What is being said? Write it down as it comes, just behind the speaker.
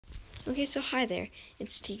Okay, so hi there,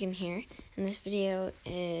 it's Tegan here, and this video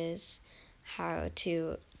is how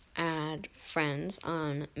to add friends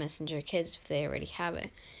on Messenger Kids if they already have it.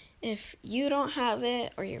 If you don't have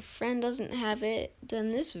it or your friend doesn't have it, then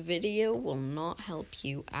this video will not help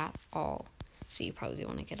you at all. So you probably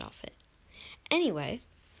want to get off it. Anyway,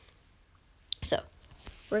 so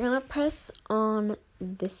we're gonna press on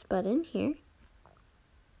this button here,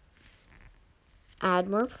 add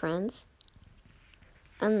more friends,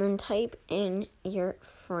 and then type in your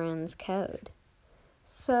friend's code.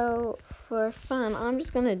 So for fun, I'm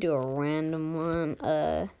just gonna do a random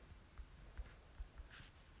one.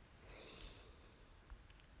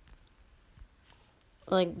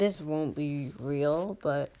 Like this won't be real,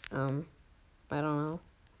 but I don't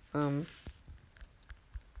know.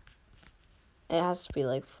 It has to be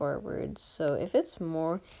like 4 words. So if it's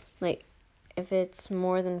more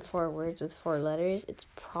than 4 words with 4 letters, it's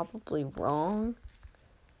probably wrong.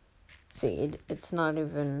 See, it's not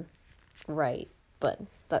even right, but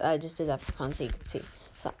I just did that for fun so you could see.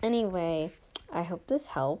 So anyway, I hope this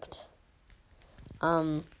helped.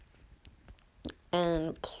 And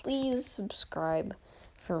please subscribe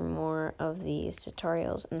for more of these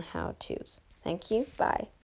tutorials and how-tos. Thank you. Bye.